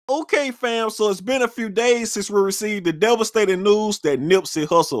Okay, fam, so it's been a few days since we received the devastating news that Nipsey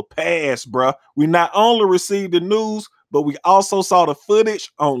Hussel passed, bruh. We not only received the news, but we also saw the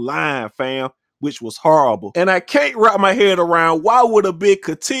footage online, fam, which was horrible. And I can't wrap my head around why would a big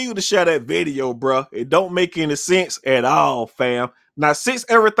continue to share that video, bruh. It don't make any sense at all, fam. Now, since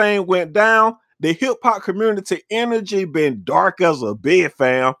everything went down, the hip-hop community energy been dark as a bed,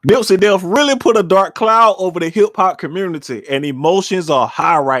 fam. Nipsey death really put a dark cloud over the hip-hop community, and emotions are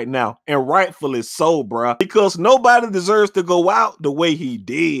high right now, and rightfully so, bruh. Because nobody deserves to go out the way he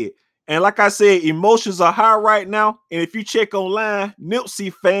did. And like I said, emotions are high right now, and if you check online,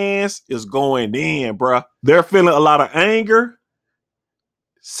 Nipsey fans is going in, bruh. They're feeling a lot of anger,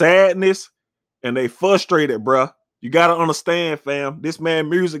 sadness, and they frustrated, bruh. You gotta understand, fam, this man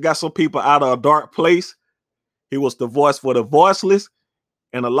music got some people out of a dark place. He was the voice for the voiceless,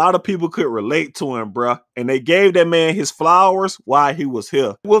 and a lot of people could relate to him, bruh. And they gave that man his flowers while he was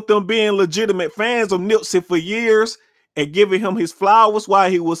here. With them being legitimate fans of Nipsey for years and giving him his flowers while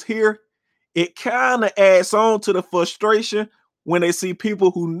he was here, it kind of adds on to the frustration when they see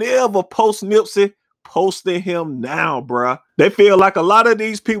people who never post Nipsey posting him now, bruh. They feel like a lot of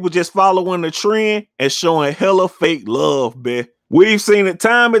these people just following the trend and showing hella fake love, bruh. We've seen it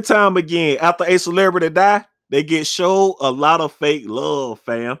time and time again. After a celebrity die, they get showed a lot of fake love,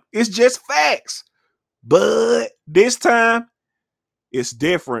 fam. It's just facts. But this time, it's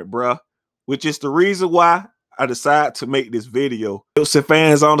different, bruh. Which is the reason why I decided to make this video. Nipsey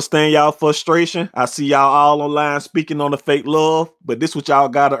fans, I understand y'all frustration. I see y'all all online speaking on the fake love, but this is what y'all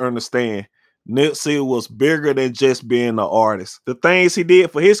gotta understand. Nipsey was bigger than just being an artist. The things he did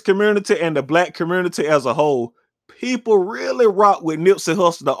for his community and the black community as a whole, people really rock with Nipsey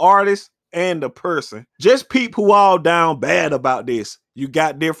Hussle, the artist and the person. Just people who all down bad about this. You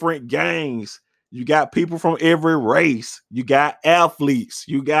got different gangs. You got people from every race. You got athletes.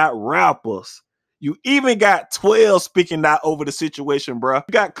 You got rappers. You even got 12 speaking out over the situation, bruh.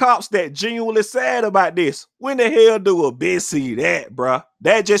 You got cops that genuinely sad about this. When the hell do a bitch see that, bruh?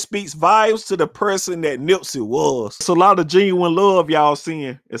 That just speaks volumes to the person that Nipsey was. It's a lot of genuine love y'all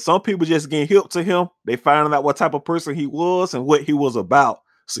seeing. And some people just getting hip to him. They finding out what type of person he was and what he was about.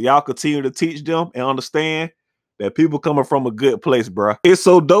 So y'all continue to teach them and understand that people coming from a good place, bruh. It's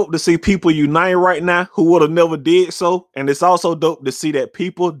so dope to see people uniting right now who would have never did so. And it's also dope to see that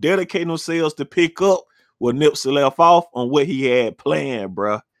people dedicate themselves to pick up where Nipsey left off on what he had planned,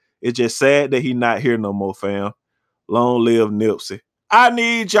 bruh. It's just sad that he not here no more, fam. Long live Nipsey. I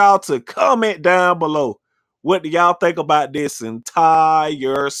need y'all to comment down below. What do y'all think about this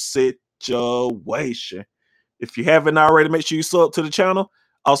entire situation? If you haven't already, make sure you sub to the channel.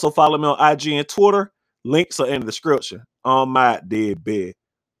 Also follow me on IG and Twitter. Links are in the description. On my dead bed.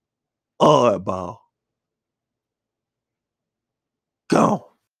 Oddball. Gone.